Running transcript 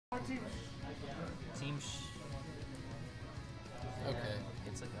Team Okay.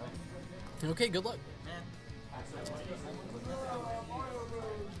 It's a go. Okay, good luck.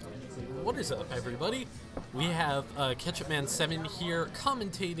 What is up, everybody? We have Ketchup Man 7 here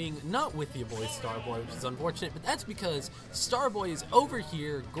commentating, not with your boy Starboy, which is unfortunate, but that's because Starboy is over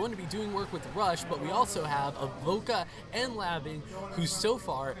here going to be doing work with Rush, but we also have Avokha and Laven, who so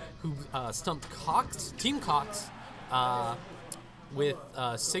far stumped Team Cox with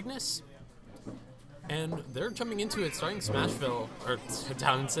Cygnus. And they're jumping into it, starting Smashville, or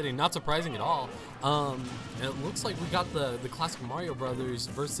Down in City, not surprising at all. And it looks like we got the classic Mario Brothers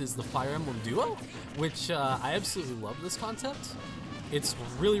versus the Fire Emblem duo, which I absolutely love this concept. It's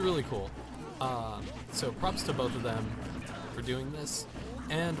really, really cool. So props to both of them for doing this.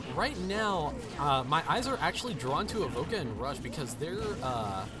 And right now, my eyes are actually drawn to Avokha and Rush because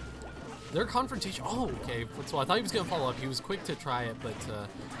their confrontation. Oh, okay. So I thought he was going to follow up. He was quick to try it, but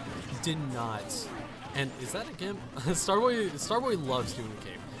did not. And is that a gimp? Starboy loves doing a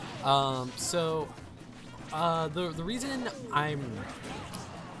cape. The reason I'm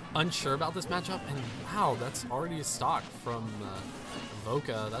unsure about this matchup, and wow, that's already a stock from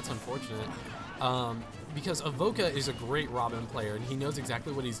Avokha. That's unfortunate. Because Avokha is a great Robin player, and he knows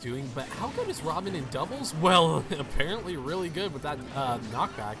exactly what he's doing. But how good is Robin in doubles? Well, apparently really good with that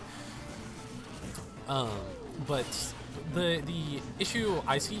knockback. But the issue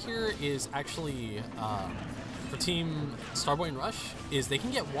I see here is actually for Team Starboy and Rush is they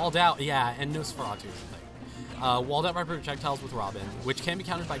can get walled out, yeah, and Nosferatu is the thing. Walled out by projectiles with Robin, which can be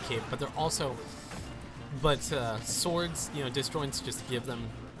countered by Cape, but they're also, swords, disjoints just give them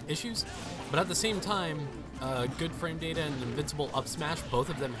issues. But at the same time, good frame data and invincible up smash, both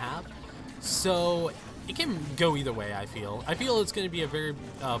of them have. So it can go either way, I feel. I feel it's going to be a very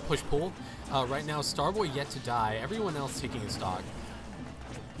push-pull. Right now, Starboy yet to die. Everyone else taking a stock.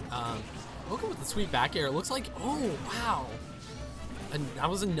 Avokha with the sweet back air. It looks like, oh, wow. And that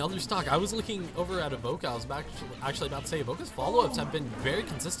was another stock. I was looking over at Avokha. I was actually about to say Avokha's follow-ups have been very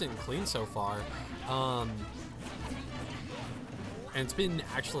consistent and clean so far. And it's been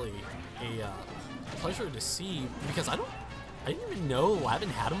actually a pleasure to see because I didn't even know Laven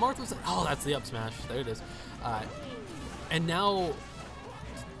had a Marth. Oh, that's the up smash. There it is. And now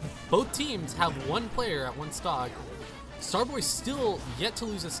both teams have one player at one stock. Starboy's still yet to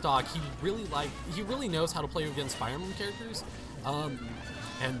lose a stock. He really knows how to play against Fire Emblem characters.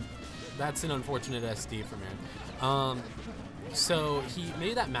 And that's an unfortunate SD for man. So he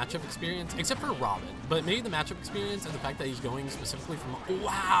made that matchup experience, except for Robin, but maybe the matchup experience and the fact that he's going specifically from,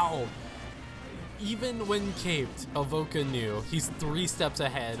 wow! Even when caped, Avokha knew. He's 3 steps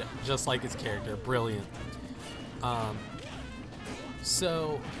ahead, just like his character. Brilliant.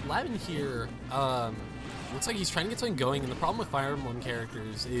 So, Laven here, looks like he's trying to get something going, and the problem with Fire Emblem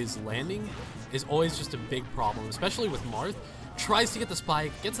characters is landing is always just a big problem, especially with Marth. Tries to get the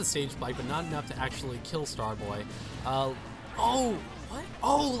spike, gets the stage spike, but not enough to actually kill Starboy. Oh, what?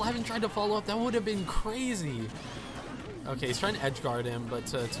 Oh, Laven tried to follow up. That would have been crazy. Okay, he's trying to edge guard him, but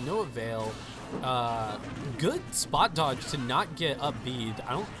to no avail. Good spot dodge to not get up bead.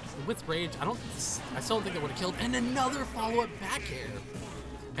 With rage, I still don't think it would have killed. And another follow-up back air.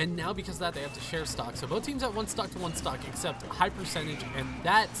 And now because of that, they have to share stock. So both teams have one stock to one stock, except high percentage, and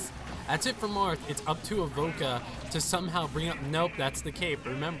that's it for Marth. It's up to Avokha to somehow bring up. Nope, that's the cape.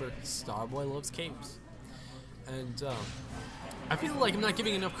 Remember, Starboy loves capes. And I feel like I'm not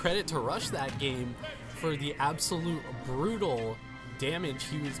giving enough credit to Rush that game for the absolute brutal damage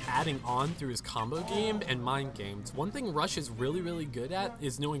he was adding on through his combo game and mind games. One thing Rush is really, really good at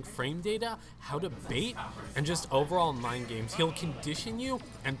is knowing frame data, how to bait, and just overall mind games. He'll condition you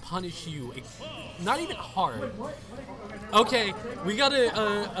and punish you, not even hard. Okay, we got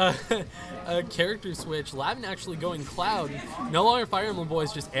a character switch. Laven actually going Cloud. No longer Fire Emblem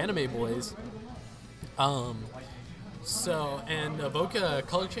boys, just anime boys. So, and Avokha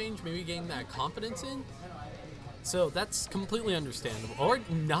color change, maybe getting that confidence in. So that's completely understandable, or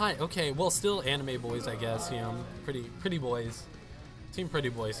not. Okay, well, still anime boys, I guess. Pretty boys, team pretty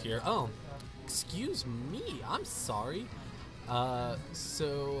boys here. Oh, excuse me, I'm sorry.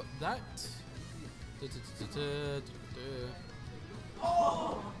 So that.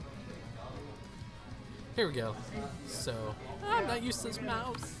 Here we go. So I'm not used to this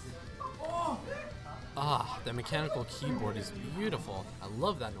mouse. Ah, that mechanical keyboard is beautiful. I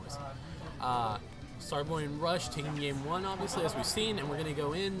love that noise. Starboy and Rush taking game 1, obviously, as we've seen, and we're gonna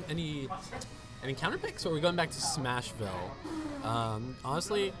go in. Any counter picks, or are we going back to Smashville?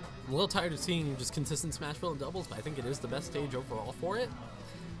 Honestly, I'm a little tired of seeing just consistent Smashville doubles, but I think it is the best stage overall for it.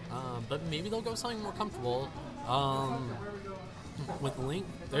 But maybe they'll go something more comfortable. with Link,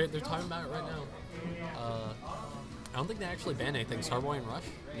 they're talking about it right now. I don't think they actually banned anything. Starboy and Rush,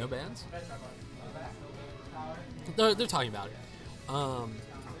 no bans. They're talking about it.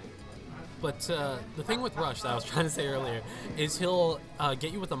 But the thing with Rush that I was trying to say earlier is he'll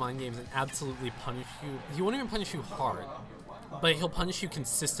get you with the mind games and absolutely punish you. He won't even punish you hard, but he'll punish you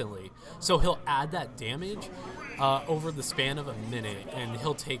consistently. So he'll add that damage over the span of a minute, and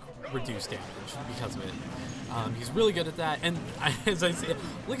he'll take reduced damage because of it. He's really good at that, and as I say,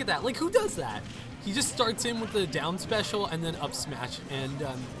 look at that. Like, who does that? He just starts in with the down special and then up smash, and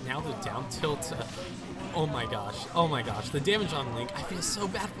now the down tilt. Oh my gosh, the damage on Link. I feel so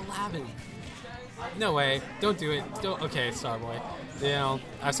bad for Laven. No way, don't do it. Don't. Okay, Starboy. You know,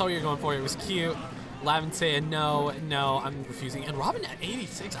 I saw what you're going for. It was cute. Laven saying no, I'm refusing. And Robin at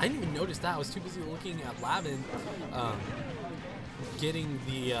 86. I didn't even notice that. I was too busy looking at Laven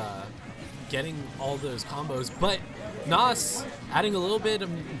getting all those combos. But Nas adding a little bit of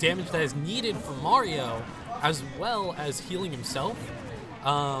damage that is needed for Mario, as well as healing himself.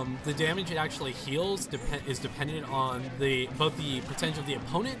 The damage it actually heals is dependent on both the percentage of the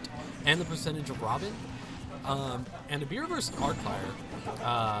opponent and the percentage of Robin. And a B reverse Arcfire.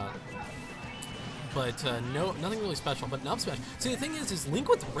 But nothing really special, but an up smash. See, the thing is Link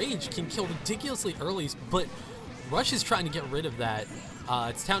with Rage can kill ridiculously early, but Rush is trying to get rid of that.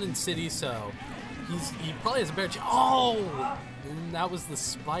 It's Town and City, so he probably has a better chance. Oh! And that was the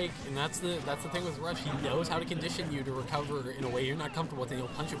spike, and that's the thing with Rush. He knows how to condition you to recover in a way you're not comfortable with, and he'll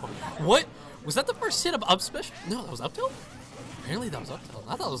punch you. What? Was that the first hit of up special? No, that was up tilt? Apparently that was up tilt.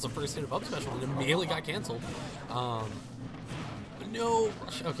 I thought it was the first hit of up special, and it immediately got canceled. No,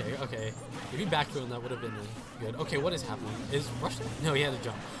 Rush. Okay. If he back thrown, that would have been good. Okay, what is happening? Is Rush? No, he had to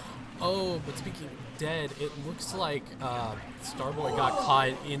jump. Oh, but speaking of dead, it looks like Starboy got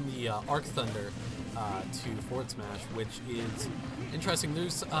caught in the Arc Thunder to forward smash, which is interesting.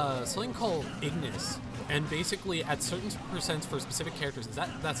 There's something called Ignis, and basically at certain percents for specific characters,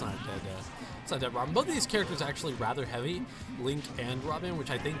 that's not dead. It's not dead Robin. Both of these characters are actually rather heavy, Link and Robin, which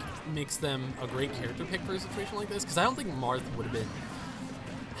I think makes them a great character pick for a situation like this, because I don't think Marth would have been.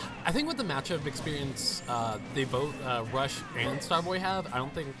 I think with the matchup experience they both, Rush and Starboy have, I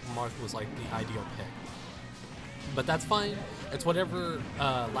don't think Marth was like the ideal pick. But that's fine. It's whatever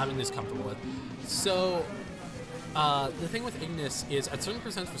Laven is comfortable with. So the thing with Ignis is at certain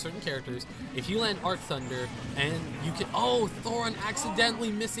percents for certain characters, if you land Arc Thunder and you can, oh, Thoron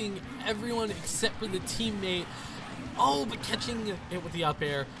accidentally missing everyone except for the teammate. Oh, but catching it with the up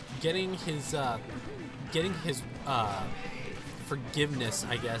air, getting his forgiveness,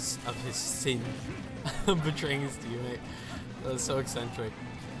 I guess, of his sin of betraying his teammate. That was so eccentric.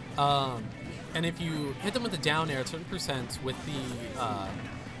 And if you hit them with the down air at certain percents with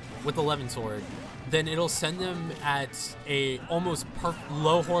the Laven sword, then it'll send them at a almost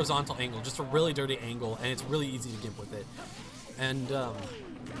low horizontal angle, just a really dirty angle, and it's really easy to get with it. And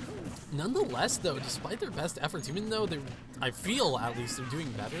nonetheless, though, despite their best efforts, even though I feel at least they're doing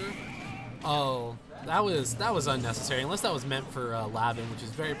better. Oh, that was unnecessary, unless that was meant for Laven, which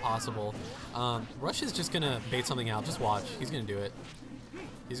is very possible. Rush is just gonna bait something out. Just watch. He's gonna do it.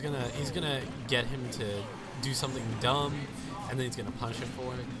 He's gonna get him to do something dumb, and then he's gonna punish him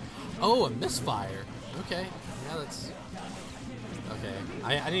for it. Oh, a misfire. Okay, yeah, that's okay.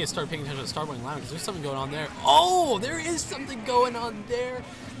 I need to start paying attention to Starboy and Laven because there's something going on there. Oh, there is something going on there,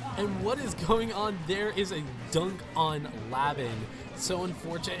 and what is going on there is a dunk on Laven. So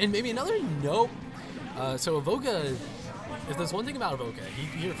unfortunate, and maybe another nope. So Avokha, if there's one thing about Avokha,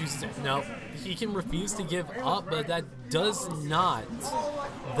 he refuses to. No, he can refuse to give up, but that does not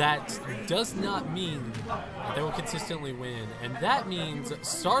mean that they will consistently win, and that means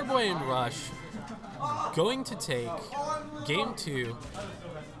Starboy and Rush going to take game 2.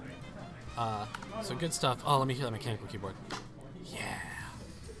 So good stuff. Oh, let me hear that mechanical keyboard. Yeah.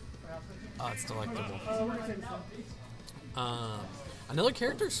 Oh, it's delectable. Another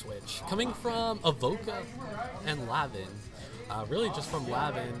character switch coming from Avokha and Laven. Really just from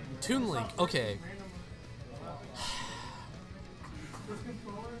Laven. Toon Link. Okay.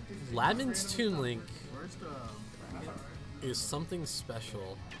 Laven's Toon Link is something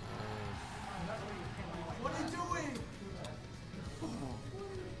special. What are you doing?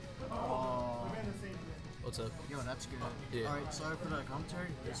 What's up? Yo, that's good. Yeah. Alright, sorry for the commentary.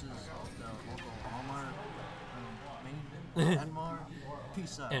 This is the local Walmart main Enmar.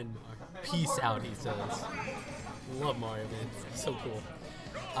 Peace out. And peace out, he says. Love Mario, man. So cool.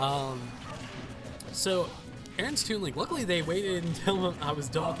 So Aaron's Toon Link. Luckily, they waited until I was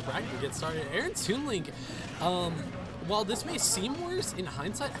done with the bracket to get started. Aaron's Toon Link. while this may seem worse, in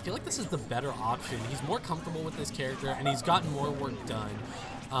hindsight, I feel like this is the better option. He's more comfortable with this character, and he's gotten more work done.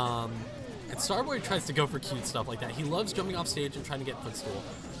 And Starboy tries to go for cute stuff like that. He loves jumping off stage and trying to get footstool.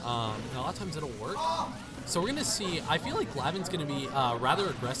 And a lot of times it'll work. So we're going to see, I feel like Laven's going to be rather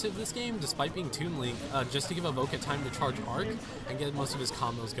aggressive this game, despite being Toon Link, just to give Avokha time to charge Arc and get most of his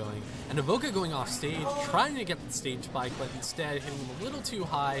combos going. And Avokha going off stage, trying to get the stage spike, but instead hitting him a little too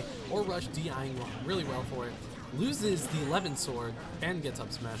high, or Rush DIing really well for it. Loses the 11 sword and gets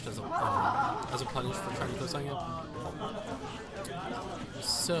up smashed as a punish for trying to throw something up.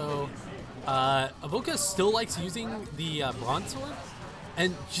 So Avokha still likes using the bronze sword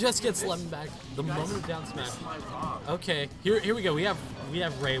and just gets Laven back the moment of down smash. Okay, here we go. We have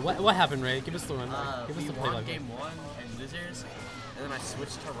Ray. What happened, Ray? Give us the run. Give us the play. We won game 1 and losers, and then I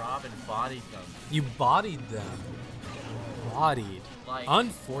switched to Rob and bodied them. You bodied them. Bodied. Like,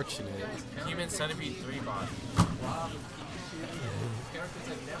 unfortunate. Human Centipede 3 body. Characters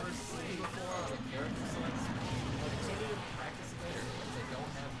I've never seen before on a character select. Like, so they practice characters they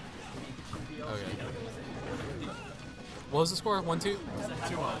don't have any Okay. What was the score? 1-2? 2-0.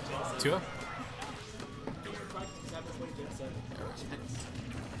 2-0?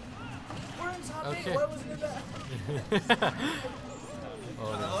 Okay.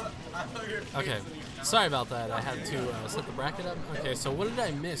 Oh, no. Okay. Sorry about that. I had to set the bracket up. Okay, so what did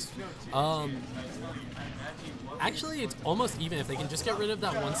I miss? Actually, it's almost even if they can just get rid of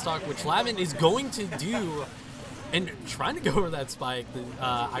that one stock, which Laven is going to do, and trying to go over that spike.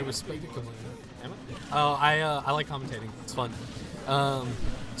 I respect it completely. Oh, I like commentating. It's fun.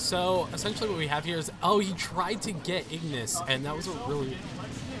 So essentially what we have here is, oh, he tried to get Ignis, and that was a really...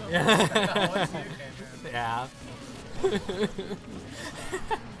 Yeah.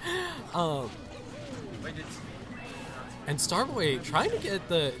 And Starboy trying to get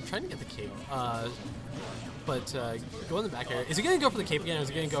the cape, but go in the back air. Is he gonna go for the cape again, or is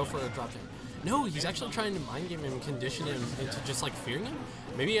he gonna go for a drop down? No, he's actually trying to mind game him and condition him into just like fearing him.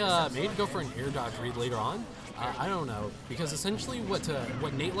 Maybe go for an air dodge read later on. I don't know, because essentially what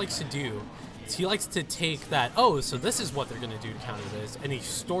Nate likes to do is he likes to take that, oh, so this is what they're gonna do to counter this, and he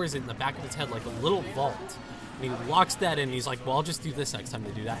stores it in the back of his head like a little vault. And he locks that in, and he's like, well, I'll just do this next time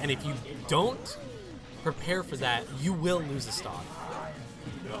to do that. And if you don't prepare for that, you will lose a stock.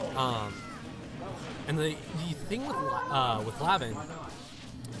 And the thing with Laven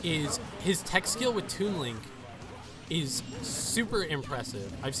is his tech skill with Toon Link is super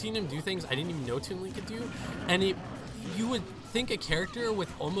impressive. I've seen him do things I didn't even know Toon Link could do, and you would think a character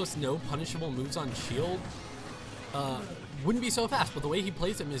with almost no punishable moves on shield wouldn't be so fast, but the way he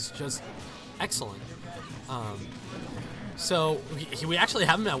plays him is just excellent. So we actually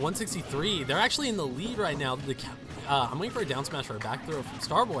have him at 163. They're actually in the lead right now. I'm waiting for a down smash or a back throw from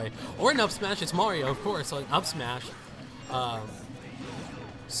Starboy, or an up smash. It's Mario, of course, so an up smash. But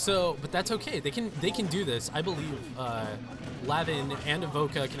that's okay. They can do this. I believe Laven and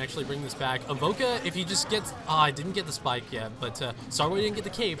Avokha can actually bring this back. Avokha, if he just gets, I didn't get the spike yet, but Starboy didn't get the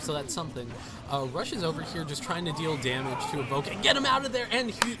cape, so that's something. Rush is over here just trying to deal damage to Avokha. Get him out of there,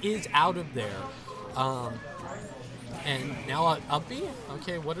 and he is out of there. And now up B.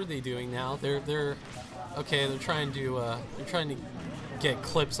 Okay, what are they doing now? They're trying to get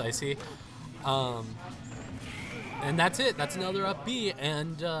clips. I see. And that's it. That's another up B,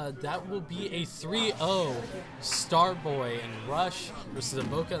 and that will be a 3-0 Starboy and Rush versus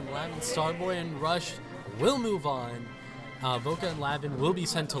Avokha and Laven. Starboy and Rush will move on. Avokha and Laven will be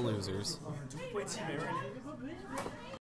sent to losers.